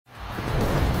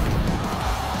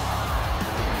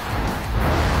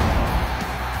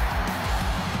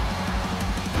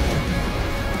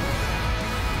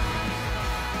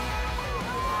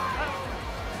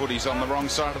footy's on the wrong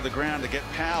side of the ground to get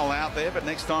Powell out there, but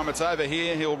next time it's over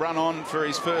here, he'll run on for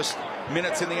his first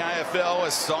minutes in the AFL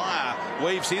as Sire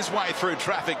weaves his way through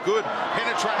traffic. Good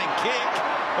penetrating kick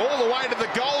all the way to the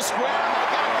goal square, and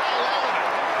they'll get a goal out of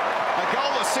it. A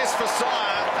goal assist for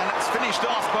Sire, and it's finished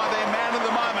off by their man of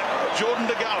the moment, Jordan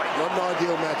De Gully. Not an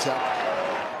ideal matchup.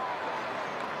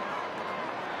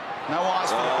 No eyes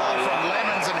for the ball from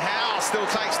Lemons, and Howe still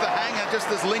takes the hanger just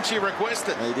as Lynchy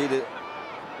requested. He did it.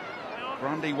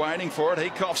 Grundy waiting for it.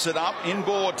 He coughs it up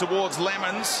inboard towards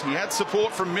Lemons. He had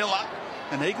support from Miller,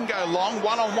 and he can go long.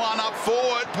 One-on-one up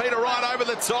forward. Peter Wright over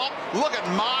the top. Look at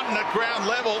Martin at ground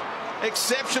level.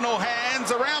 Exceptional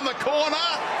hands around the corner.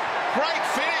 Great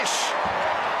finish.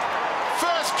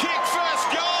 First kick, first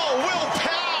goal. Will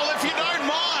Powell, if you don't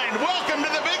mind. Welcome to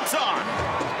the big time.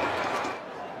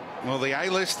 Well, the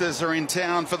A-listers are in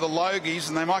town for the Logies,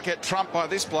 and they might get trumped by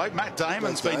this bloke. Matt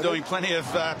Damon's been doing plenty of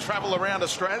travel around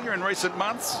Australia in recent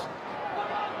months.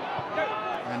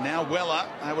 And now Weller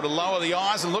able to lower the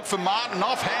eyes and look for Martin.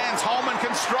 Off hands, Holman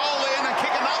can stroll in and kick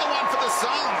another one for the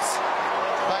Suns.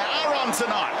 They are on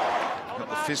tonight. Got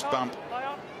the fist bump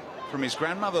from his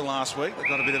grandmother last week. They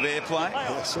got a bit of airplay.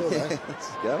 Yeah, I saw that.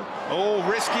 Let's go. Oh,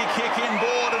 risky kick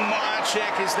inboard, and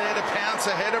Myercheck is there to pounce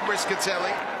ahead of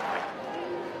Briscatelli.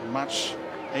 Much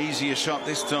easier shot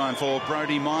this time for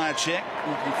Brodie Myercheck,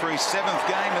 looking for his 7th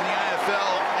game in the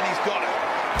AFL, and he's got it.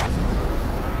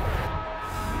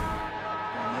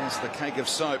 And there's the cake of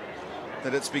soap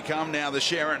that it's become now, the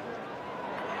Sharon.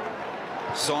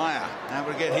 Sire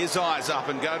able to get his eyes up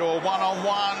and go to a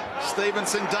one-on-one.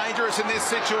 Stephenson dangerous in this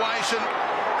situation.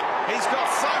 He's got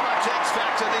so much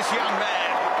X-factor, this young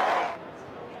man.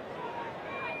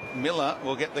 Miller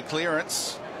will get the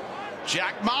clearance.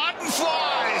 Jack Martin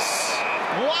flies.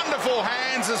 Wonderful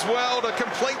hands as well to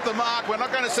complete the mark. We're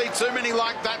not going to see too many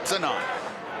like that tonight.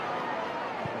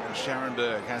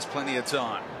 Scharenberg has plenty of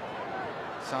time.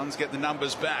 Suns get the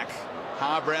numbers back.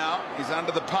 Harbrow is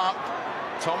under the pump.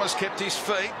 Thomas kept his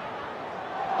feet.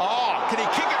 Oh, can he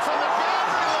kick it from the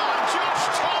boundary line?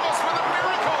 Josh Thomas with a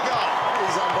miracle goal.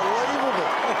 He's unbelievable.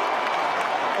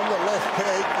 On the left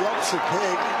peg, the opposite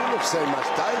peg. You wouldn't have seen much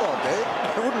daylight there.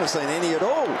 I wouldn't have seen any at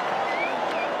all.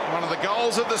 One of the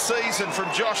goals of the season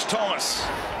from Josh Thomas.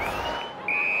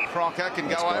 Crocker can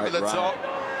go over the top.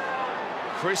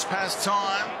 Crisp has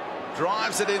time.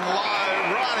 Drives it in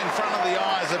low, right in front of the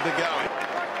eyes of De Gully.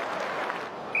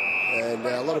 And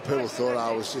a lot of people thought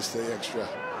I was just the extra,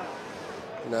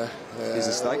 you know. He's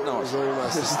a steak knife. It was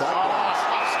almost a steak Oh, knife.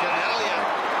 Hoskin Elliott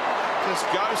just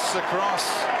ghosts across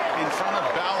in front of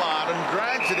Ballard and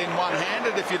drags it in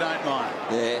one-handed, if you don't mind.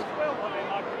 Yeah.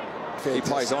 He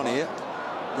plays on here.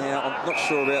 Now, I'm not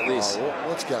sure about this. Oh,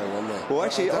 what's going on there? Well,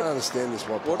 actually, I don't understand this.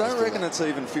 Well, I don't reckon it's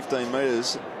even 15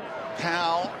 metres.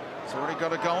 Powell has already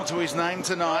got a goal to his name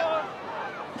tonight.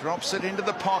 Drops it into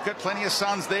the pocket. Plenty of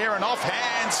Suns there, and off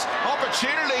hands.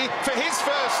 Opportunity for his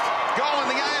first goal in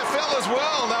the AFL as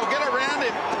well. They'll get around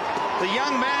him. The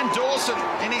young man Dawson,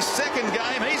 in his 2nd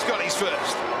game, he's got his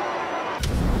first.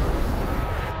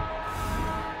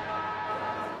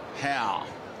 Howe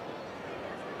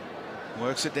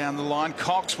works it down the line.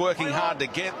 Cox working hard to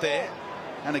get there.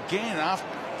 And again,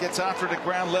 gets after it at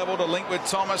ground level to link with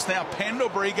Thomas. Now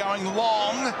Pendlebury going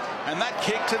long. And that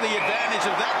kick to the advantage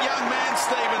of that young man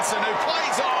Stephenson, who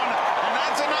plays on and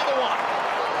adds another one.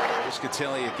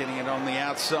 Briscatelli getting it on the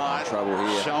outside. Trouble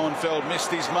here. Schoenfeld missed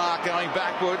his mark going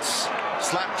backwards.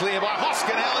 Slap clear by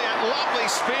Hoskin Elliott. Lovely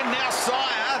spin. Now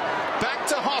Sire. Back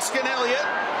to Hoskin Elliott.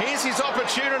 Here's his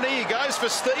opportunity. He goes for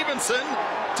Stephenson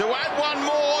to add one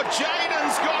more.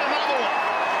 Jaidyn's got another one.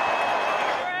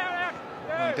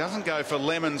 Well, he doesn't go for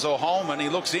Lemons or Holman. He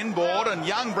looks inboard, and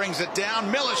Young brings it down.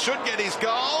 Miller should get his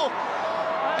goal.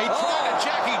 He tried to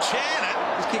Jackie Chan it.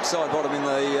 He's kicked side bottom in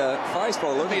the face by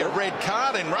the look of it. A red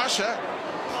card in Russia.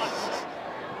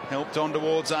 Helped on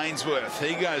towards Ainsworth.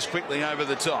 He goes quickly over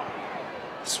the top.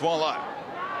 Swallow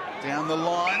down the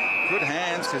line. Good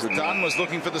hands, because Dunn was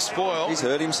looking for the spoil. He's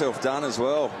hurt himself, Dunn, as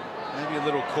well. Maybe a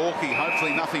little corky.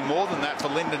 Hopefully nothing more than that for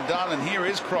Lyndon Dunn. And here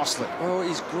is Crossley. Well,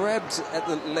 he's grabbed at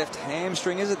the left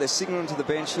hamstring, is it? They're signaling to the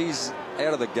bench. He's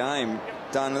out of the game.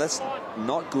 Dunn, that's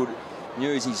not good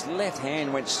news. His left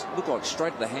hand looked like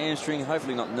straight to the hamstring.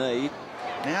 Hopefully not knee.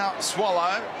 Now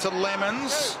Swallow to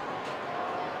Lemons.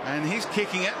 And he's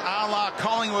kicking it. A la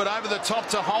Collingwood over the top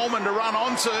to Holman to run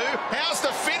onto. How's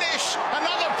the finish?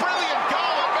 Another brilliant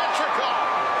goal at Metricon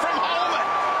from Holman.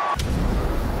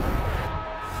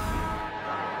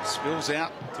 Spills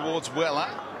out towards Weller.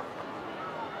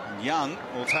 And Young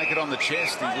will take it on the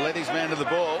chest. He led his man to the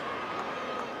ball.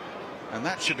 And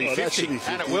that should be 50.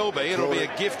 And it will be. It'll be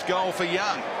a gift goal for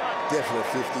Young. definite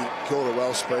 50. Called it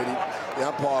well, Speedy. The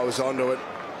umpire was onto it.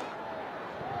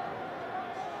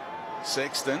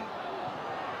 Sexton.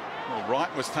 Well,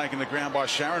 Wright was taken to ground by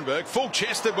Scharenberg.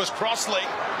 Full-chested was Crossley,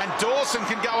 and Dawson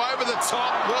can go over the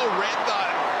top. Well read,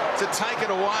 though, to take it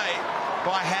away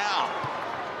by Howe.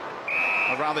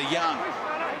 Or rather, Young.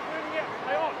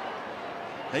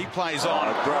 He plays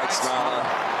on. Great smart.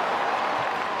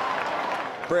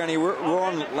 Brownie, we're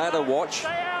on ladder watch,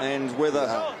 and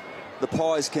whether the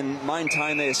Pies can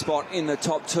maintain their spot in the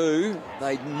top two,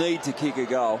 they need to kick a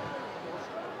goal.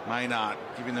 Maynard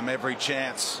giving them every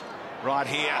chance. Right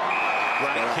here.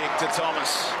 Great kick to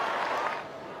Thomas.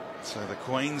 So the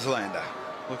Queenslander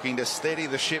looking to steady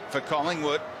the ship for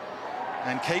Collingwood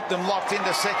and keep them locked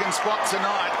into second spot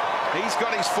tonight. He's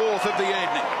got his fourth of the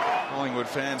evening. Collingwood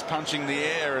fans punching the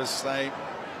air as they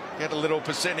get a little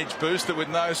percentage booster with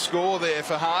no score there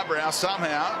for Harborough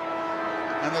somehow.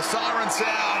 And the siren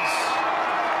sounds.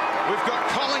 We've got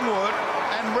Collingwood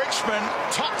and Richmond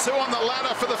top two on the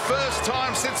ladder for the first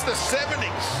time since the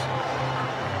 70s.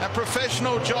 A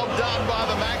professional job done by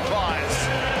the Magpies,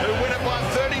 who win it by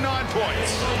 39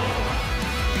 points.